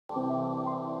Yeah,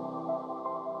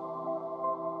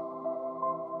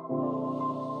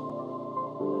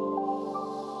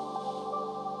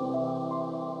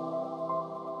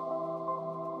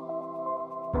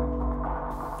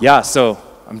 so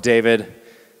I'm David.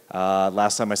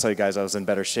 Last time I saw you guys, I was in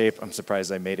better shape. I'm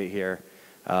surprised I made it here.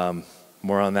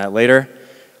 More on that later.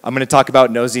 I'm going to talk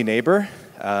about Nosy Neighbor.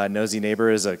 Nosy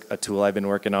Neighbor is a tool I've been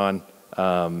working on,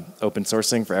 open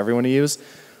sourcing for everyone to use,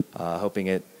 hoping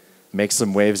it makes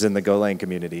some waves in the Golang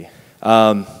community.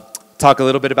 Talk a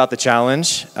little bit about the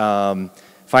challenge,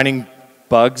 finding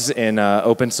bugs in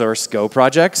open source Go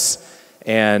projects,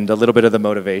 and a little bit of the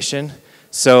motivation.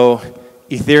 So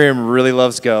Ethereum really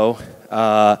loves Go.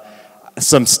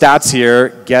 Some stats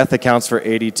here: Geth accounts for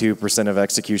 82% of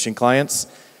execution clients.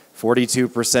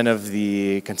 42% of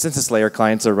the consensus layer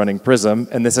clients are running Prysm,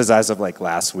 and this is as of like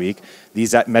last week.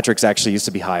 These metrics actually used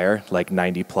to be higher, like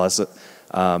 90 plus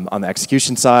on the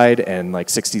execution side and like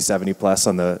 60, 70 plus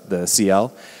on the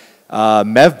CL.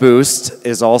 Mev-Boost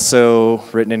is also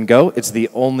written in Go. It's the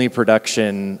only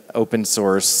production open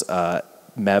source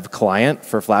Mev client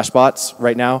for Flashbots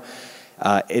right now.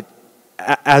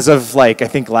 As of like, I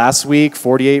think last week,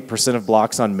 48% of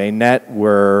blocks on mainnet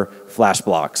were Flash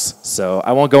blocks. So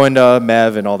I won't go into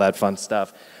Mev and all that fun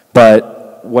stuff,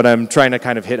 but what I'm trying to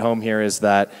kind of hit home here is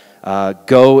that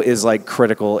Go is like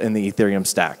critical in the Ethereum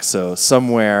stack. So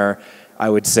somewhere, I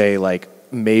would say like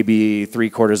maybe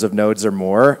 3/4 of nodes or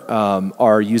more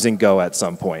are using Go at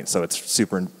some point. So it's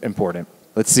super important.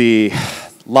 Let's see,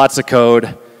 lots of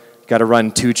code. Got to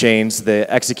run 2 chains, the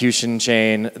execution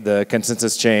chain, the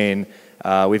consensus chain.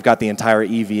 We've got the entire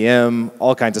EVM,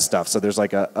 all kinds of stuff. So there's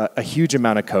like a huge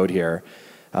amount of code here.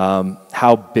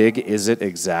 How big is it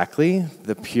exactly?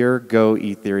 The pure Go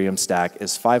Ethereum stack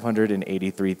is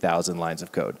 583,000 lines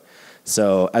of code.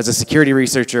 So as a security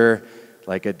researcher,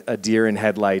 like a deer in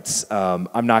headlights,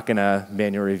 I'm not going to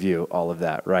manual review all of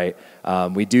that, right?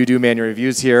 We do manual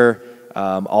reviews here.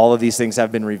 All of these things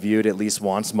have been reviewed at least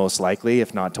once, most likely,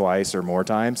 if not twice or more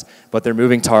times. But they're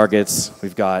moving targets.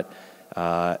 We've got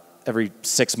every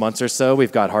 6 months or so,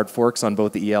 we've got hard forks on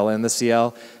both the EL and the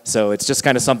CL. So it's just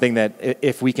kind of something that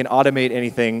if we can automate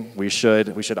anything, we should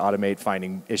automate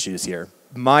finding issues here.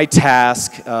 My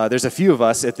task, there's a few of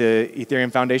us at the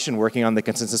Ethereum Foundation working on the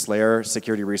consensus layer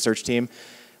security research team.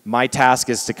 My task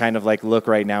is to kind of like look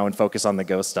right now and focus on the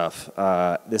Go stuff.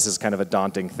 This is kind of a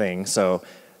daunting thing. So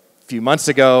a few months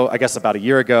ago, I guess about a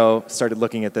year ago, started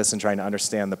looking at this and trying to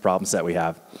understand the problems that we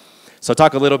have. So I'll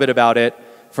talk a little bit about it.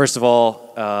 First of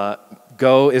all,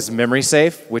 Go is memory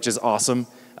safe, which is awesome.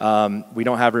 We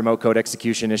don't have remote code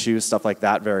execution issues, stuff like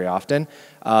that very often.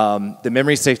 The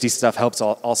memory safety stuff helps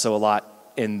also a lot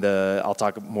in the, I'll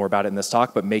talk more about it in this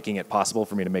talk, but making it possible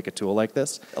for me to make a tool like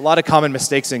this. A lot of common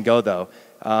mistakes in Go though.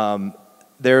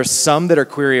 There's some that are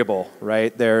queryable,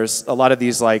 right? There's a lot of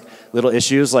these like little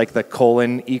issues like the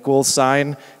colon equals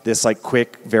sign, this like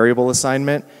quick variable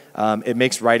assignment. It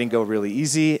makes writing Go really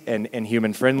easy and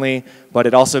human friendly, but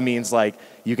it also means like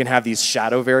you can have these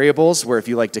shadow variables where if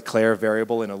you like declare a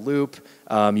variable in a loop,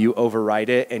 you override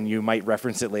it and you might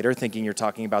reference it later thinking you're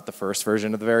talking about the first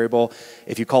version of the variable.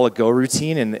 If you call a Go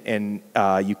routine and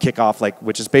you kick off like,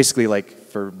 which is basically like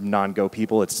for non-Go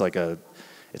people, it's like a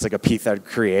pthread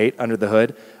create under the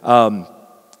hood.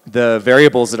 The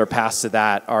variables that are passed to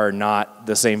that are not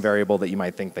the same variable that you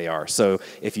might think they are. So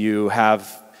if you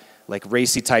have like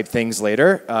racy type things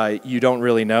later, you don't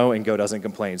really know and Go doesn't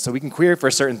complain. So we can query for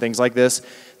certain things like this.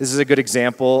 This is a good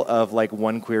example of like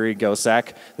one query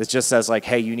GoSec that just says like,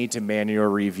 hey, you need to manual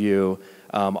review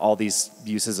all these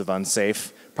uses of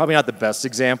unsafe. Probably not the best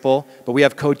example, but we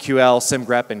have CodeQL,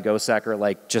 SymGrep, and GoSec are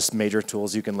like just major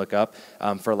tools you can look up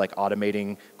for like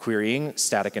automating querying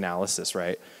static analysis,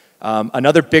 right?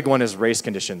 Another big one is race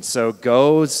conditions. So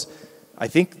Go's, I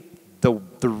think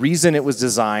the reason it was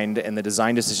designed and the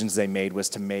design decisions they made was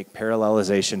to make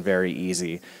parallelization very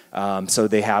easy. So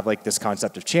they have like this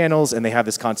concept of channels and they have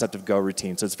this concept of Go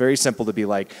routine. So it's very simple to be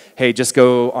like, hey, just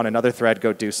go on another thread,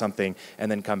 go do something, and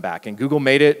then come back. And Google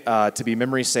made it to be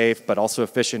memory safe, but also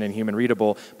efficient and human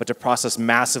readable, but to process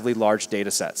massively large data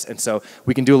sets. And so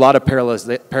we can do a lot of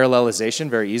parallelization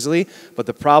very easily, but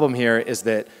the problem here is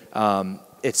that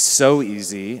it's so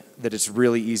easy that it's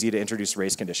really easy to introduce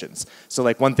race conditions. So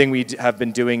like one thing we have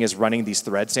been doing is running these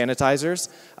thread sanitizers.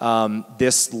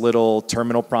 This little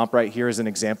terminal prompt right here is an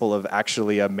example of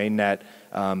actually a mainnet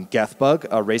Geth bug,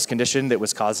 a race condition that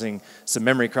was causing some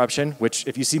memory corruption, which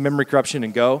if you see memory corruption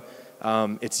in Go,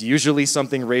 It's usually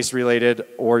something race related,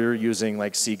 or you're using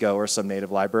like CGo or some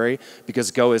native library,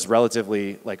 because Go is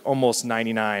relatively like almost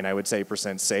 99, I would say,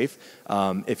 % safe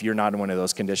if you're not in one of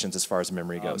those conditions as far as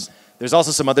memory goes. There's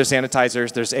also some other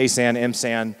sanitizers. There's ASAN,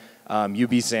 MSAN,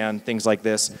 UBSAN, things like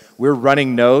this. We're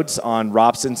running nodes on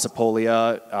Robson,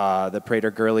 Sepolia, the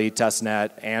Prater-Gurley testnet,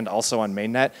 and also on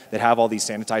mainnet that have all these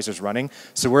sanitizers running.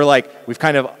 So we've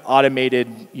kind of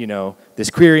automated, this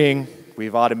querying.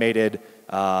 We've automated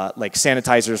like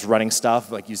sanitizers running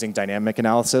stuff, like using dynamic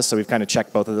analysis. So we've kind of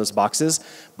checked both of those boxes.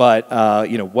 But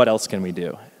what else can we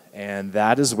do? And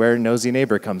that is where Nosy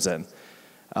Neighbor comes in.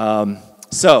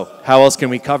 So how else can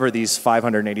we cover these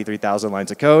 583,000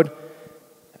 lines of code?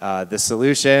 The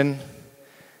solution.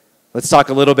 Let's talk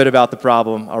a little bit about the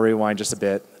problem. I'll rewind just a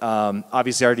bit.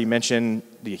 Obviously, I already mentioned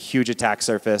the huge attack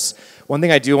surface. One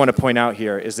thing I do want to point out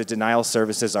here is that denial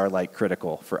services are like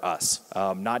critical for us,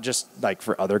 not just like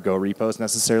for other Go repos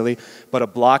necessarily, but a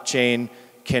blockchain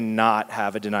cannot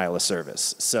have a denial of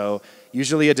service. So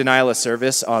usually a denial of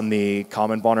service on the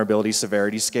common vulnerability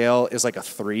severity scale is like a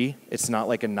 3. It's not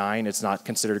like a 9. It's not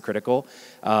considered critical.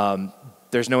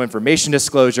 There's no information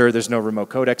disclosure, there's no remote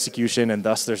code execution, and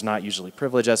thus there's not usually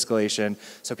privilege escalation.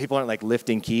 So people aren't like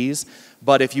lifting keys.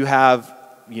 But if you have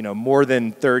more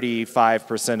than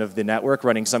 35% of the network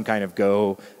running some kind of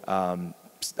Go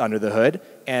under the hood,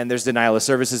 and there's denial of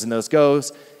services in those Go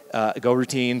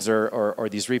routines or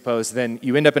these repos, then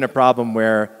you end up in a problem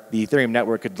where the Ethereum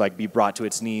network could like be brought to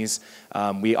its knees.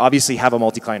 We obviously have a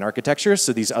multi-client architecture,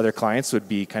 so these other clients would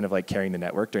be kind of like carrying the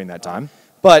network during that time.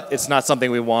 But it's not something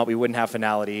we want. We wouldn't have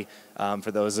finality. For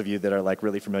those of you that are like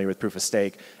really familiar with proof of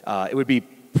stake, it would be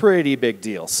pretty big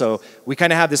deal. So we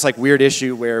kind of have this like weird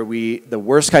issue where the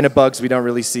worst kind of bugs we don't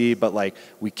really see, but like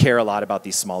we care a lot about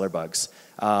these smaller bugs.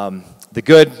 The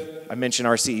good, I mentioned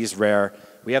RCE is rare.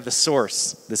 We have the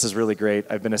source. This is really great.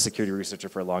 I've been a security researcher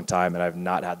for a long time, and I've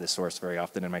not had this source very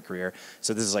often in my career.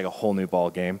 So this is like a whole new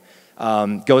ball game.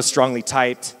 Go is strongly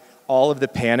typed. All of the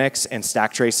panics and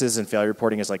stack traces and failure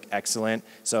reporting is like excellent.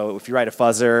 So if you write a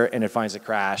fuzzer and it finds a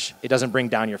crash, it doesn't bring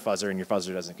down your fuzzer and your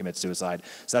fuzzer doesn't commit suicide.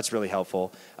 So that's really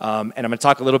helpful. And I'm gonna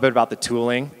talk a little bit about the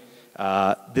tooling.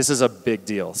 This is a big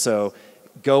deal. So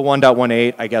Go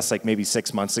 1.18, I guess like maybe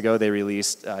 6 months ago, they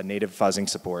released native fuzzing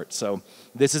support. So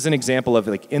this is an example of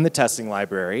like in the testing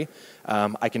library,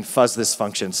 I can fuzz this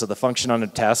function. So the function on a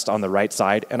test on the right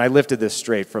side, and I lifted this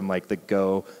straight from like the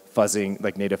Go fuzzing,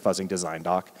 like native fuzzing design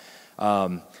doc.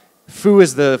 Foo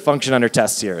is the function under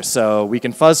test here. So we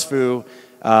can fuzz foo.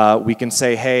 We can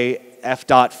say, hey,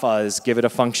 f.fuzz, give it a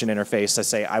function interface. I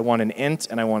say, I want an int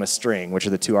and I want a string, which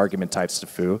are the 2 argument types to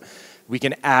foo. We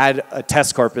can add a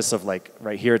test corpus of like,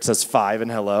 right here it says 5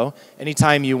 and hello.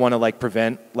 Anytime you want to like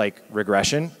prevent like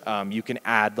regression, you can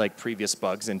add like previous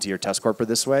bugs into your test corpus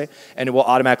this way, and it will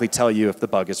automatically tell you if the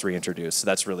bug is reintroduced. So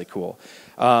that's really cool.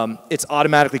 It's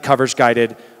automatically coverage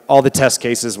guided. All the test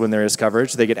cases, when there is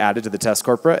coverage, they get added to the test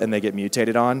corpora and they get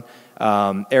mutated on.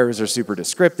 Errors are super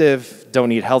descriptive. Don't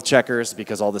need health checkers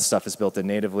because all this stuff is built in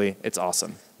natively. It's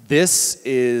awesome. This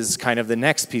is kind of the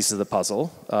next piece of the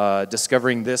puzzle.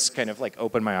 Discovering this kind of like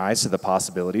opened my eyes to the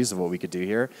possibilities of what we could do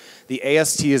here. The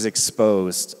AST is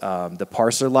exposed. The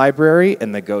parser library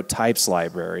and the Go types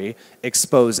library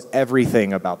expose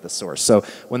everything about the source. So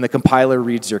when the compiler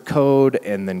reads your code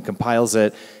and then compiles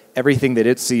it, everything that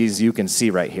it sees, you can see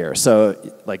right here.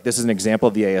 So like this is an example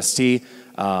of the AST.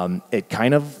 It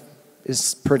kind of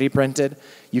is pretty printed.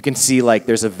 You can see like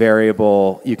there's a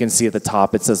variable. You can see at the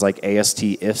top it says like AST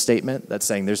if statement. That's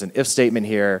saying there's an if statement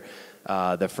here.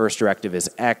 The first directive is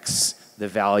X. The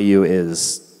value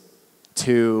is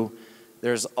 2.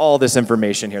 There's all this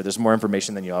information here. There's more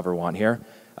information than you'll ever want here.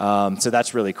 So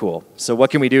that's really cool. So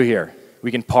what can we do here?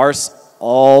 We can parse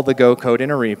all the Go code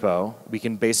in a repo. We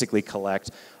can basically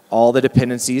collect all the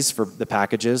dependencies for the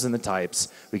packages and the types.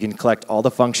 We can collect all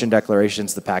the function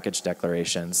declarations, the package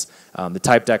declarations, the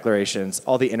type declarations,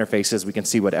 all the interfaces. We can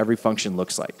see what every function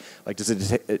looks like. Like does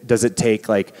it take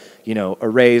like,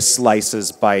 arrays,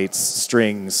 slices, bytes,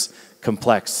 strings,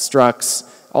 complex structs?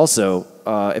 Also,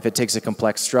 if it takes a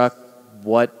complex struct,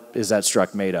 what is that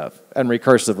struct made of? And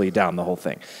recursively down the whole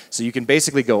thing. So you can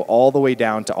basically go all the way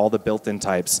down to all the built-in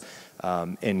types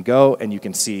in Go, and you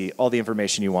can see all the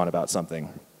information you want about something.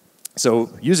 So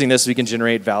using this, we can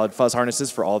generate valid fuzz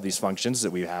harnesses for all of these functions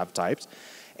that we have typed.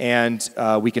 And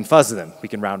we can fuzz them. We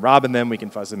can round robin them. We can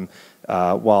fuzz them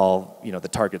while the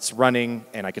target's running.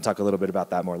 And I can talk a little bit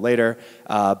about that more later.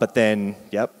 But then,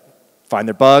 yep, find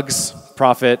their bugs,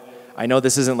 profit. I know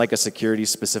this isn't like a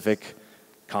security-specific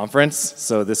conference.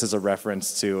 So this is a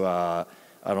reference to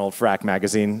an old frack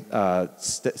magazine,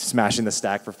 smashing the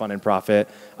stack for fun and profit.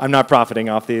 I'm not profiting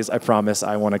off these. I promise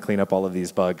I want to clean up all of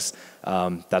these bugs.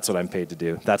 That's what I'm paid to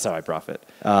do. That's how I profit.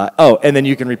 Oh, and then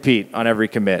you can repeat on every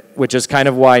commit, which is kind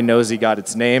of why Nosy got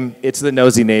its name. It's the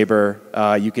Nosy Neighbor.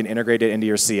 You can integrate it into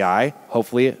your CI.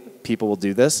 Hopefully, people will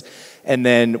do this. And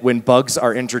then when bugs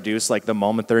are introduced, like the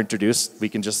moment they're introduced, we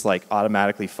can just like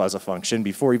automatically fuzz a function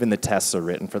before even the tests are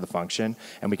written for the function,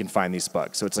 and we can find these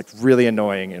bugs. So it's like really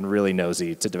annoying and really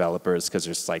nosy to developers because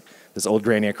there's like this old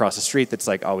granny across the street that's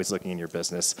like always looking in your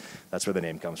business. That's where the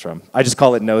name comes from. I just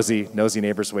call it Nosy. Nosy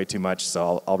Neighbor's way too much,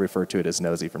 so I'll refer to it as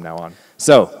Nosy from now on.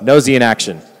 So Nosy in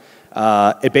action.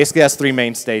 It basically has three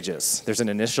main stages. There's an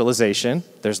initialization,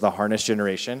 there's the harness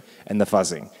generation, and the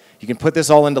fuzzing. You can put this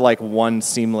all into like one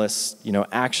seamless,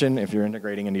 action if you're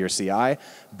integrating into your CI.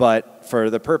 But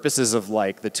for the purposes of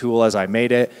like the tool as I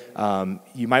made it,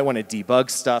 you might want to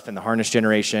debug stuff in the harness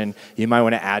generation. You might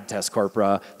want to add test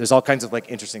corpora. There's all kinds of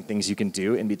like interesting things you can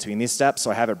do in between these steps.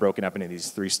 So I have it broken up into these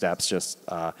 3 steps just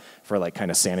for like kind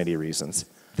of sanity reasons.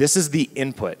 This is the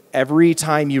input. Every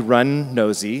time you run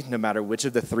Nosy, no matter which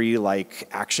of the 3 like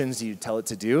actions you tell it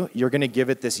to do, you're going to give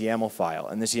it this YAML file.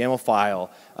 And this YAML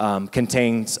file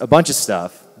contains a bunch of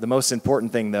stuff. The most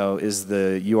important thing, though, is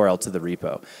the URL to the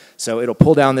repo. So it'll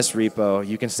pull down this repo.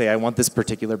 You can say, I want this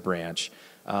particular branch.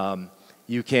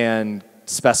 You can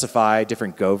specify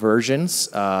different Go versions.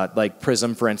 Like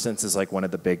Prysm, for instance, is like one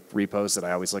of the big repos that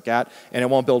I always look at. And it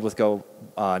won't build with Go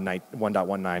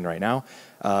 1.19 right now.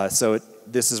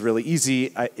 This is really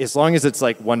easy. As long as it's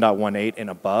like 1.18 and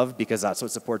above, because that's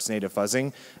what supports native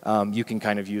fuzzing, you can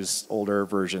kind of use older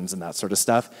versions and that sort of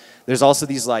stuff. There's also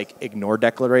these like ignore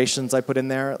declarations I put in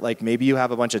there. Like maybe you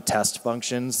have a bunch of test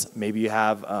functions. Maybe you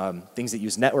have things that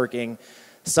use networking.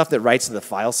 Stuff that writes to the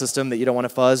file system that you don't want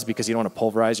to fuzz because you don't want to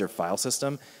pulverize your file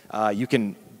system. You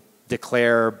can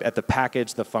declare at the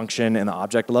package, the function, and the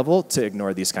object level to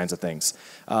ignore these kinds of things.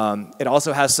 It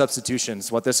also has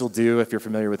substitutions. What this will do, if you're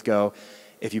familiar with Go,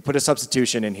 if you put a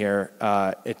substitution in here,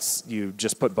 you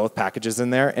just put both packages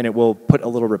in there, and it will put a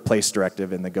little replace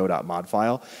directive in the go.mod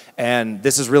file. And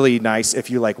this is really nice if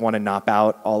you like want to knock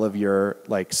out all of your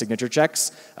like signature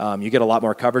checks. You get a lot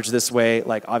more coverage this way.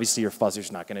 Like obviously your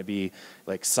fuzzer's not going to be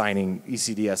like signing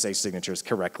ECDSA signatures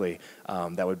correctly.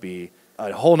 That would be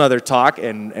a whole nother talk,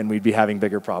 and we'd be having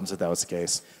bigger problems if that was the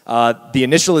case. The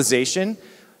initialization,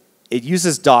 it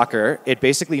uses Docker. It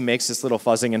basically makes this little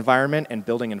fuzzing environment and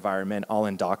building environment all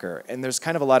in Docker. And there's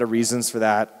kind of a lot of reasons for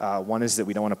that. One is that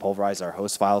we don't want to pulverize our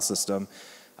host file system.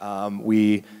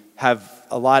 We have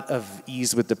a lot of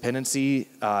ease with dependency.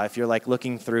 If you're like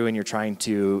looking through and you're trying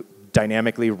to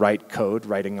dynamically write code,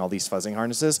 writing all these fuzzing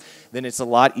harnesses, then it's a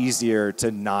lot easier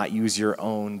to not use your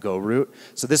own Go root.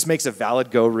 So this makes a valid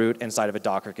Go root inside of a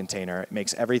Docker container. It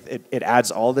makes it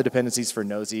adds all the dependencies for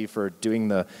Nosy for doing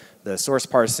the source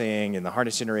parsing and the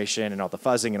harness generation and all the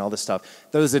fuzzing and all this stuff,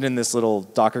 throws it in this little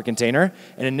Docker container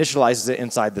and initializes it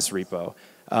inside this repo,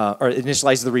 or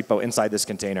initializes the repo inside this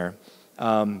container.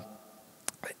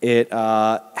 It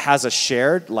has a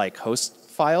shared like host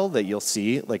file that you'll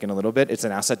see like in a little bit. It's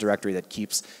an asset directory that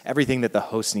keeps everything that the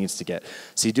host needs to get.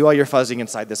 So you do all your fuzzing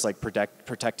inside this like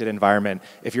protected environment.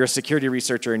 If you're a security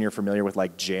researcher and you're familiar with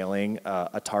like jailing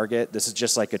a target, this is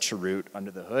just like a cheroot under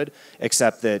the hood,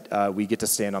 except that we get to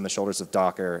stand on the shoulders of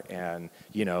Docker, and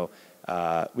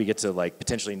we get to like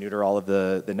potentially neuter all of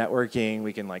the networking.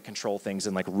 We can like control things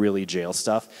and like really jail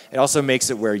stuff. It also makes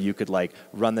it where you could like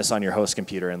run this on your host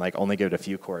computer and like only give it a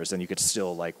few cores, and you could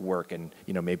still like work, and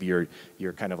maybe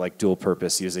you're kind of like dual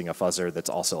purpose using a fuzzer that's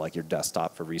also like your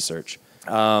desktop for research.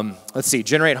 Let's see,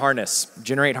 generate harness.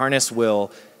 Generate harness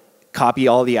will copy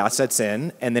all the assets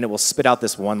in, and then it will spit out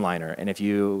this one-liner. And if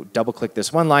you double click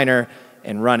this one-liner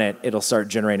and run it, it'll start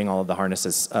generating all of the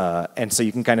harnesses. And so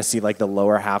you can kind of see like the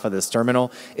lower half of this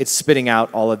terminal. It's spitting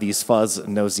out all of these fuzz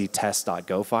nosy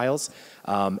test.go files.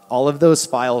 All of those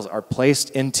files are placed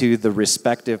into the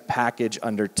respective package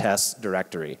under test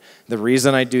directory. The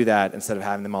reason I do that instead of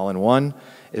having them all in one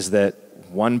is that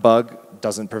one bug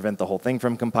doesn't prevent the whole thing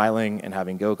from compiling and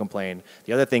having Go complain.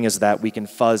 The other thing is that we can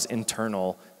fuzz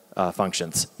internal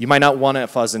functions. You might not want to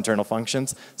fuzz internal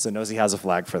functions, so Nosy has a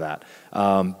flag for that.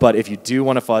 But if you do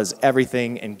want to fuzz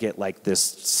everything and get like this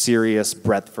serious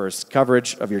breadth first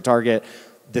coverage of your target,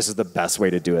 this is the best way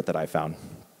to do it that I found.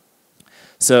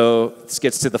 So this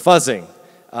gets to the fuzzing.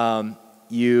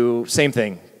 Same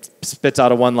thing, spits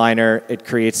out a one-liner,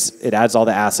 it adds all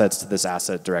the assets to this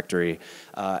asset directory,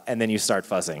 and then you start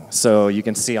fuzzing. So you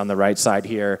can see on the right side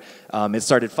here, it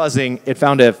started fuzzing, it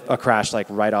found a crash like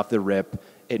right off the rip.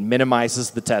 It minimizes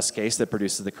the test case that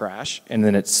produces the crash, and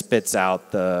then it spits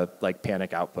out the like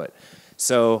panic output.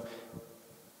 So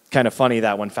kind of funny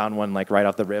that one found one like right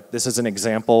off the rip. This is an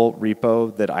example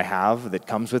repo that I have that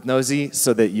comes with Nosy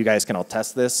so that you guys can all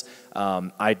test this.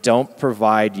 I don't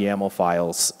provide YAML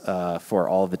files for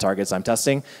all of the targets I'm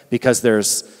testing because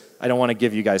I don't want to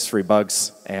give you guys free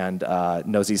bugs, and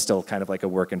Nosy's still kind of like a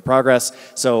work in progress.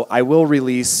 So I will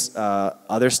release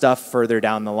other stuff further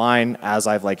down the line as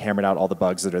I've like hammered out all the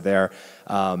bugs that are there.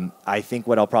 I think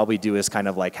what I'll probably do is kind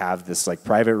of like have this like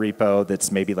private repo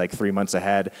that's maybe like 3 months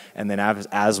ahead, and then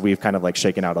as we've kind of like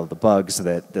shaken out all the bugs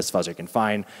that this fuzzer can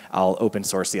find, I'll open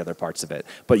source the other parts of it.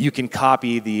 But you can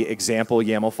copy the example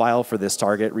YAML file for this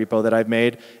target repo that I've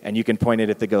made, and you can point it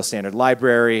at the Go standard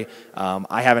library.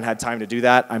 I haven't had time to do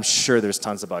that. I'm sure there's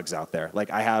tons of bugs out there.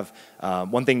 Like I have,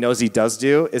 one thing Nosy does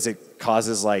do is it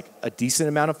causes like a decent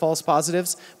amount of false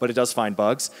positives, but it does find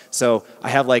bugs. So I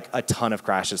have like a ton of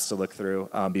crashes to look through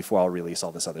before I'll release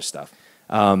all this other stuff.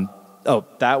 This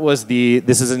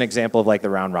is an example of like the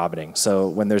round robining. So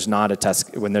when there's not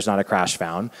a crash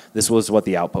found, this was what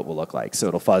the output will look like. So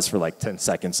it'll fuzz for like 10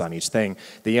 seconds on each thing.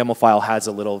 The YAML file has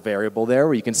a little variable there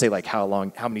where you can say like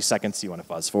how many seconds do you want to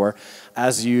fuzz for.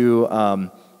 As you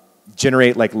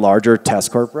generate like larger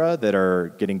test corpora that are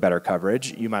getting better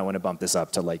coverage, you might want to bump this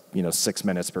up to like 6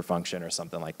 minutes per function or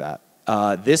something like that.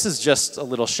 This is just a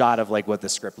little shot of like what the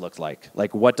script looked like.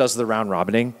 Like what does the round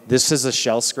robining? This is a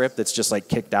shell script that's just like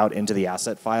kicked out into the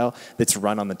asset file that's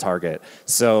run on the target.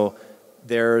 So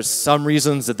there's some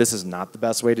reasons that this is not the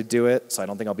best way to do it, so I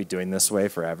don't think I'll be doing this way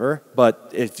forever.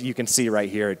 But if you can see right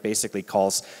here, it basically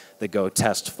calls the go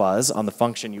test fuzz on the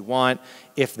function you want.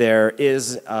 If there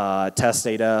is test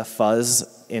data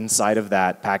fuzz inside of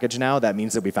that package now, that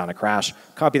means that we found a crash.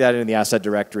 Copy that into the asset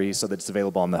directory so that it's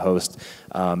available on the host.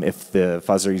 If the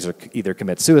fuzzer user either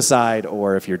commits suicide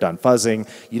or if you're done fuzzing,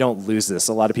 you don't lose this.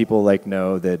 A lot of people like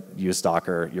know that use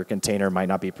Docker. Your container might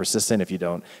not be persistent if you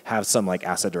don't have some like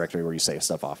asset directory where you save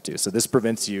stuff off to. So this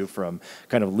prevents you from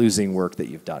kind of losing work that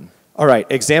you've done. All right,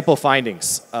 example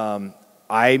findings.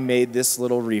 I made this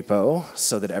little repo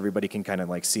so that everybody can kind of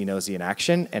like see Nosy in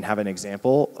action and have an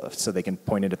example so they can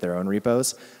point it at their own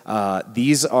repos.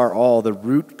 These are all, the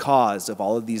root cause of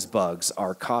all of these bugs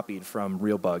are copied from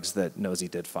real bugs that Nosy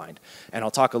did find. And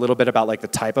I'll talk a little bit about like the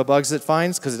type of bugs it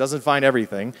finds because it doesn't find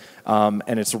everything.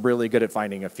 And it's really good at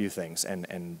finding a few things.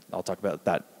 And I'll talk about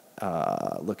that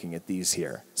looking at these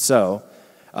here. So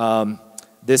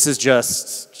this is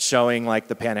just showing like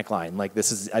the panic line. Like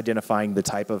this is identifying the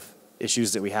type of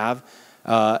issues that we have.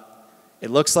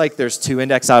 It looks like there's 2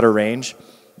 index outer range.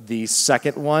 The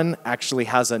second one actually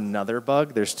has another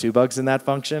bug. There's 2 bugs in that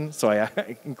function, so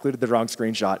I included the wrong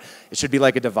screenshot. It should be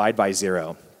like a divide by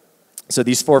 0. So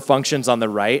these 4 functions on the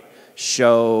right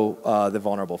show the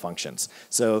vulnerable functions.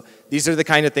 So these are the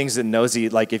kind of things that Nosy,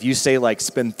 like if you say like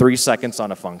spend 3 seconds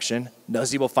on a function,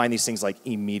 Nosy will find these things like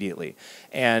immediately.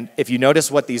 And if you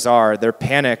notice what these are, they're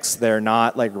panics. They're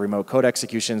not like remote code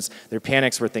executions. They're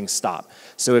panics where things stop.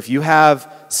 So if you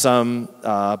have some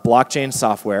blockchain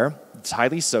software, it's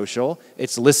highly social,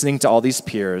 it's listening to all these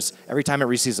peers. Every time it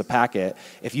receives a packet,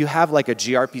 if you have like a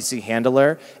gRPC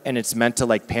handler and it's meant to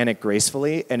like panic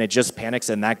gracefully and it just panics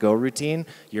in that Go routine,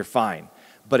 you're fine.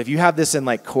 But if you have this in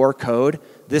like core code,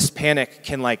 this panic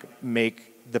can like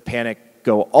make the panic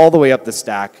go all the way up the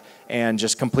stack and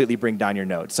just completely bring down your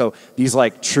node. So these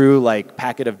like true like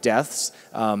packet of deaths,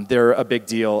 they're a big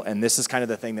deal, and this is kind of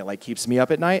the thing that like keeps me up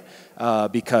at night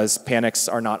because panics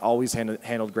are not always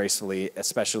handled gracefully,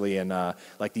 especially in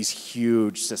like these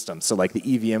huge systems. So like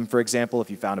the EVM, for example, if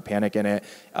you found a panic in it,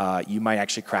 you might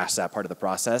actually crash that part of the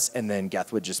process, and then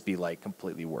Geth would just be like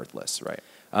completely worthless, right?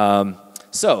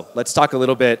 So let's talk a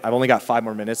little bit. I've only got 5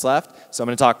 more minutes left, so I'm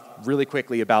going to talk really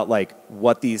quickly about like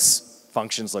what these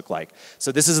functions look like.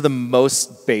 So this is the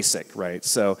most basic, right?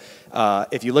 So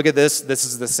if you look at this, this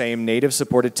is the same native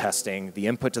supported testing. The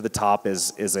input to the top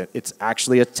it's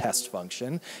actually a test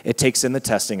function. It takes in the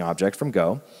testing object from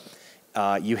Go.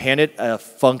 You hand it a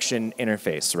function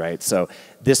interface, right? So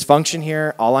this function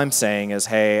here, all I'm saying is,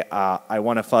 hey, I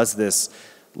want to fuzz this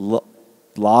log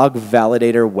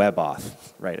validator webauth,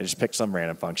 right? I just picked some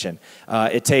random function.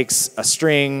 It takes a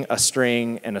string,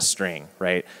 and a string,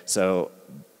 right? So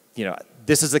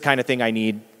this is the kind of thing I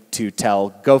need to tell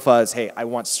GoFuzz, hey, I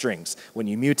want strings. When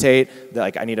you mutate,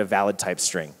 like I need a valid type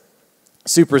string.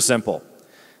 Super simple.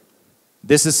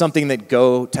 This is something that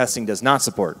Go testing does not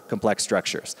support, complex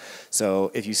structures.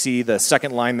 So if you see the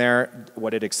second line there,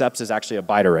 what it accepts is actually a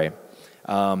byte array.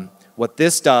 What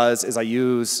this does is I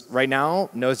use, right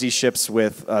now, Nosy ships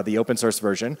with the open source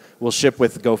version. We'll ship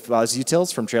with go-fuzz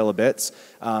utils from Trail of Bits.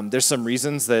 There's some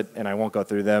reasons that, and I won't go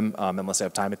through them unless I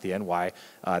have time at the end, why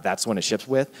that's when it ships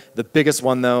with. The biggest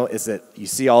one, though, is that you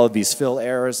see all of these fill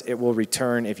errors. It will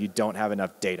return if you don't have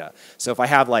enough data. So if I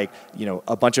have like,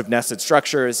 a bunch of nested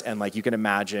structures, and like you can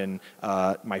imagine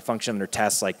my function under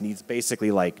test like needs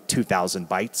basically like 2,000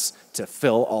 bytes to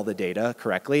fill all the data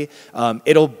correctly,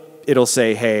 it'll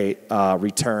say, hey,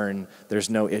 return, there's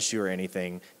no issue or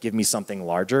anything, give me something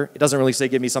larger. It doesn't really say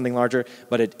give me something larger,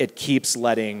 but it keeps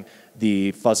letting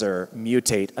the fuzzer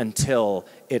mutate until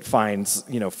it finds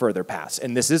further paths.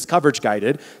 And this is coverage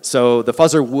guided, so the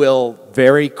fuzzer will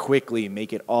very quickly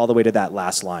make it all the way to that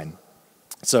last line.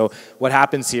 So what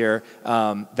happens here,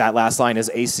 that last line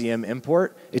is ACM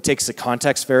import. It takes a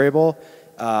context variable.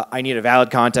 I need a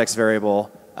valid context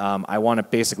variable. I want to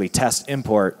basically test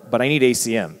import, but I need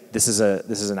ACM. This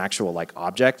is an actual like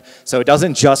object. So it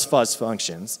doesn't just fuzz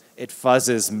functions. It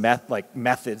fuzzes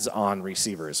methods on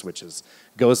receivers, which is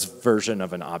Go's version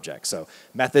of an object. So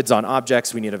methods on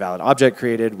objects, we need a valid object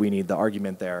created. We need the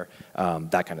argument there,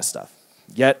 that kind of stuff.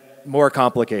 Yet more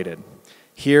complicated.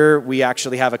 Here we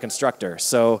actually have a constructor.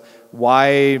 So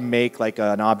why make like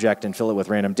an object and fill it with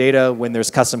random data when there's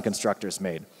custom constructors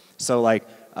made? So like,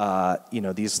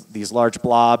 these large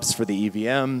blobs for the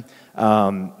EVM,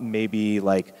 maybe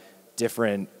like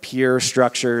different peer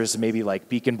structures, maybe like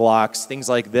beacon blocks, things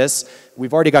like this.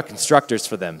 We've already got constructors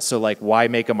for them. So like, why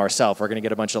make them ourselves? We're going to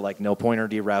get a bunch of like nil pointer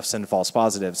derefs and false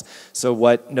positives. So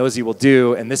what Nosy will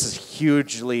do, and this is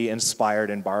hugely inspired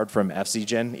and borrowed from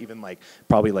FCGen, even like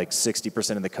probably like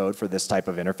 60% of the code for this type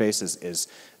of interface is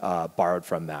borrowed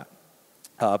from that.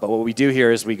 But what we do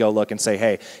here is we go look and say,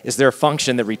 hey, is there a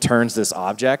function that returns this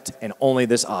object and only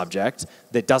this object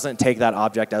that doesn't take that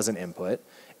object as an input?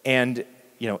 And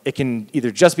it can either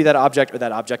just be that object or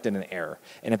that object in an error.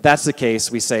 And if that's the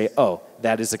case, we say, oh,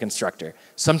 that is a constructor.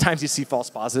 Sometimes you see false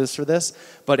positives for this,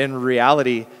 but in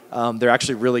reality, they're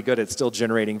actually really good at still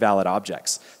generating valid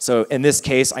objects. So in this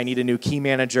case, I need a new key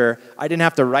manager. I didn't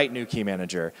have to write new key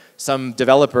manager. Some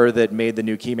developer that made the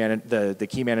new key the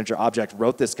key manager object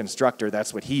wrote this constructor.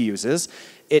 That's what he uses.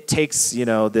 It takes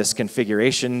this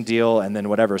configuration deal and then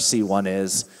whatever C1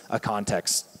 is, a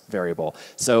context variable.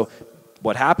 So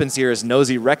what happens here is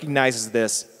Nosy recognizes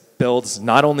this, builds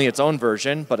not only its own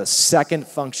version, but a second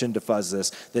function to fuzz this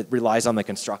that relies on the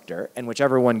constructor, and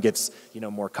whichever one gets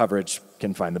more coverage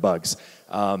can find the bugs.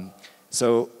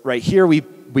 So right here, we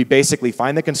basically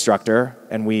find the constructor,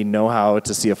 and we know how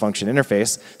to see a function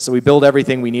interface. So we build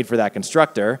everything we need for that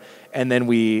constructor, and then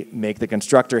we make the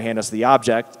constructor hand us the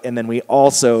object, and then we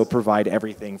also provide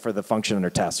everything for the function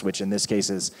under test, which in this case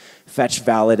is fetch,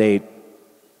 validate,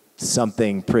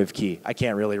 something priv key. I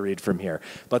can't really read from here,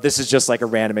 but this is just like a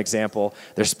random example.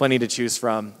 There's plenty to choose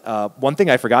from. One thing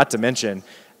I forgot to mention,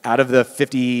 out of the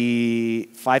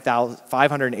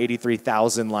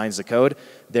 583,000 lines of code,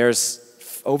 there's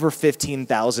over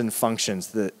 15,000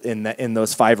 functions in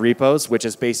those 5 repos, which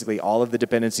is basically all of the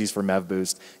dependencies for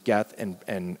Mev-Boost, Geth,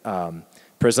 and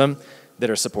Prysm that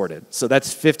are supported. So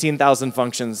that's 15,000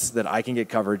 functions that I can get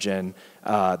coverage in,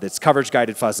 that's coverage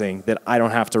guided fuzzing that I don't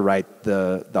have to write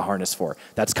the harness for.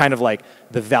 That's kind of like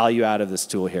the value out of this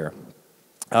tool here.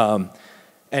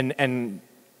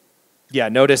 Yeah,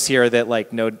 notice here that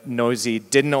like Nosy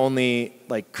didn't only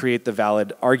like create the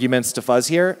valid arguments to fuzz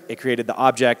here, it created the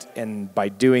object, and by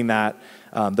doing that,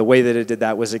 the way that it did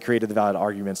that was it created the valid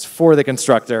arguments for the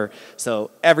constructor. So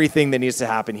everything that needs to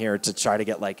happen here to try to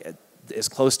get like as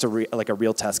close to like a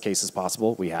real test case as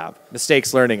possible, we have.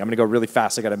 Mistakes learning, I'm gonna go really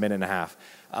fast, I got a minute and a half.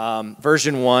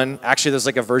 Version 1, actually there's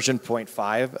like a version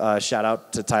 0.5, shout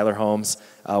out to Tyler Holmes,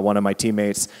 one of my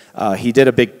teammates. He did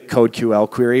a big code QL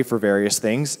query for various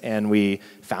things, and we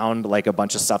found like a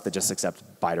bunch of stuff that just accepted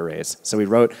byte arrays. So we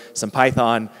wrote some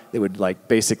Python that would like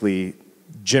basically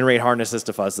generate harnesses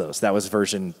to fuzz those. That was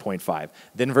version 0.5.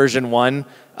 Then version 1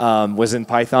 was in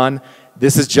Python.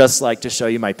 This is just like to show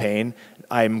you my pain.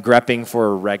 I'm grepping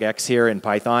for regex here in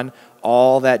Python.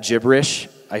 All that gibberish,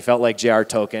 I felt like JR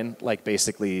token, like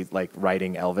basically like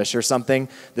writing Elvish or something.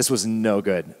 This was no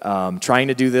good. Trying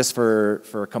to do this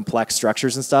for complex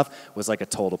structures and stuff was like a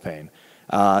total pain.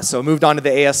 So I moved on to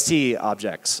the AST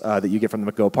objects that you get from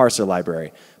the Go parser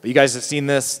library. But you guys have seen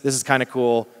this. This is kind of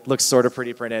cool. Looks sort of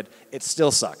pretty printed. It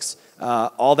still sucks.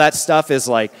 All that stuff is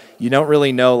like, you don't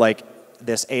really know like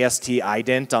this AST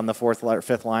ident on the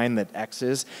 5th line that X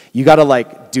is. You got to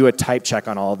like do a type check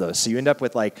on all of those. So you end up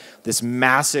with like this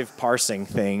massive parsing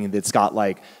thing that's got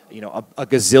like, a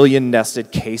gazillion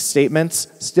nested case statements.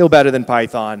 Still better than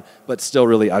Python, but still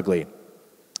really ugly.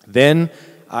 Then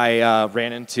I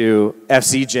ran into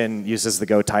FCGen uses the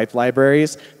Go type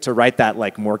libraries to write that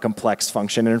like more complex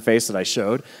function interface that I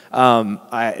showed.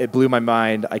 It blew my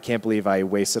mind. I can't believe I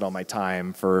wasted all my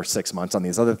time for 6 months on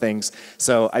these other things.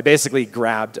 So I basically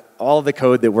grabbed all of the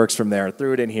code that works from there,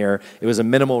 threw it in here. It was a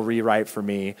minimal rewrite for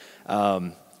me.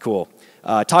 Cool.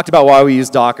 Talked about why we use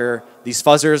Docker. These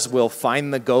fuzzers will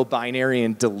find the Go binary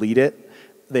and delete it.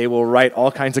 They will write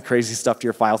all kinds of crazy stuff to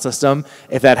your file system.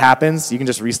 If that happens, you can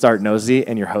just restart Nosy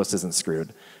and your host isn't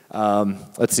screwed.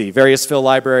 Let's see, various fill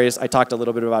libraries. I talked a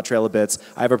little bit about Trail of Bits.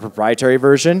 I have a proprietary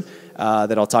version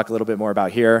that I'll talk a little bit more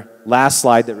about here. Last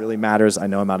slide that really matters, I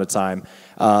know I'm out of time.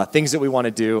 Things that we want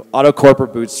to do, AutoCorp or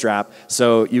Bootstrap.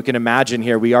 So you can imagine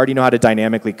here, we already know how to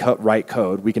dynamically write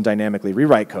code. We can dynamically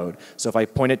rewrite code. So if I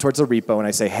point it towards a repo and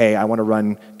I say, hey, I want to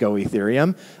run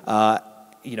Go-Ethereum,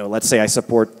 let's say I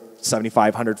support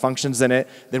 7,500 functions in it,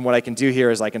 then what I can do here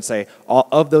is I can say, all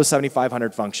of those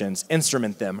 7,500 functions,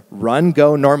 instrument them, run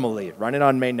Go normally, run it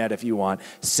on mainnet if you want,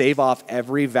 save off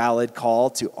every valid call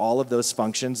to all of those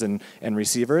functions and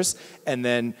receivers, and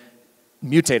then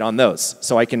mutate on those.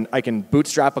 So I can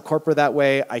bootstrap a corpora that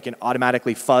way. I can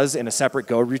automatically fuzz in a separate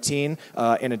Go routine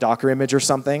in a Docker image or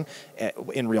something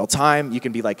in real time. You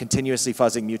can be like continuously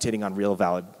fuzzing, mutating on real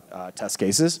valid test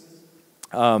cases.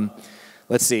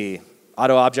 Let's see.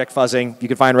 Auto object fuzzing, you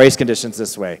can find race conditions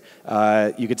this way.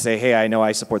 You could say, hey, I know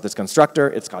I support this constructor.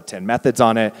 It's got 10 methods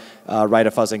on it. Write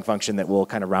a fuzzing function that will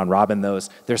kind of round robin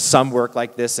those. There's some work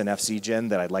like this in FCGen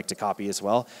that I'd like to copy as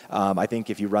well. I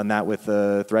think if you run that with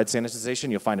the thread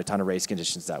sanitization, you'll find a ton of race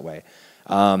conditions that way.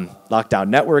 Lockdown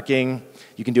networking,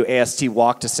 you can do AST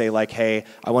walk to say like, hey,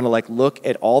 I want to like look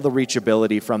at all the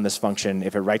reachability from this function.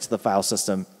 If it writes to the file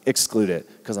system, exclude it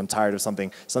because I'm tired of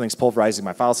something's pulverizing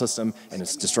my file system and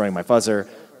it's destroying my fuzzer,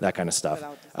 that kind of stuff.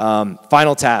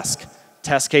 Final task,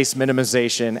 test case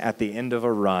minimization at the end of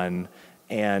a run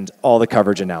and all the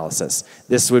coverage analysis.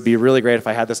 This would be really great if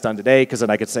I had this done today because then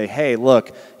I could say, hey,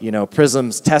 look,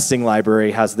 Prysm's testing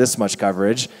library has this much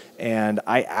coverage and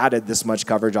I added this much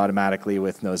coverage automatically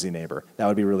with Nosy Neighbor. That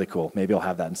would be really cool. Maybe I'll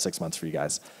have that in 6 months for you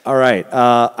guys. All right,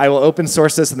 I will open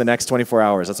source this in the next 24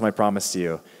 hours. That's my promise to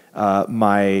you.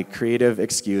 My creative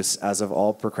excuse, as of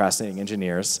all procrastinating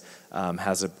engineers,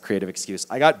 has a creative excuse.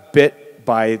 I got bit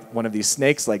by one of these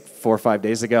snakes like 4 or 5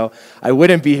 days ago. I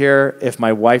wouldn't be here if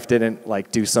my wife didn't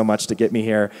like do so much to get me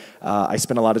here. I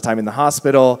spent a lot of time in the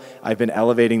hospital. I've been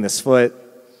elevating this foot,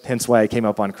 hence why I came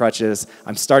up on crutches.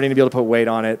 I'm starting to be able to put weight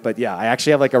on it, but yeah, I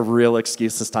actually have like a real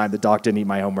excuse this time. The doc didn't eat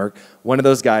my homework. One of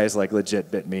those guys like legit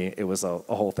bit me. It was a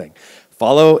whole thing.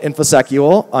 Follow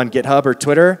InfoSecUL on GitHub or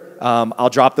Twitter.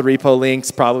 I'll drop the repo links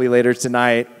probably later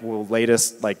tonight,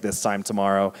 latest like this time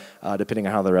tomorrow, depending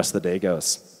on how the rest of the day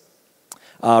goes.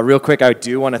 Real quick, I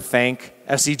do want to thank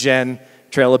FCGen,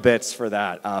 Trail of Bits for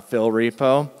that fill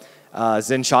repo,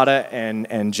 Zin Chada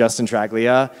and Justin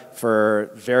Traglia for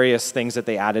various things that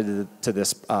they added to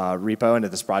this repo and to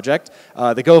this project.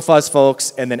 The Go-Fuzz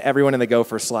folks, and then everyone in the Go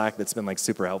for Slack that's been like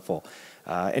super helpful.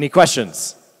 Any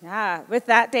questions? Yeah, with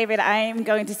that, David, I'm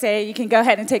going to say you can go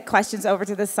ahead and take questions over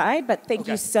to the side, but thank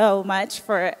you so much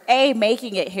for,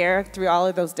 making it here through all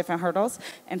of those different hurdles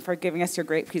and for giving us your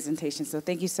great presentation. So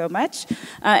thank you so much.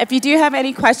 If you do have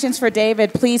any questions for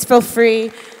David, please feel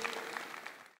free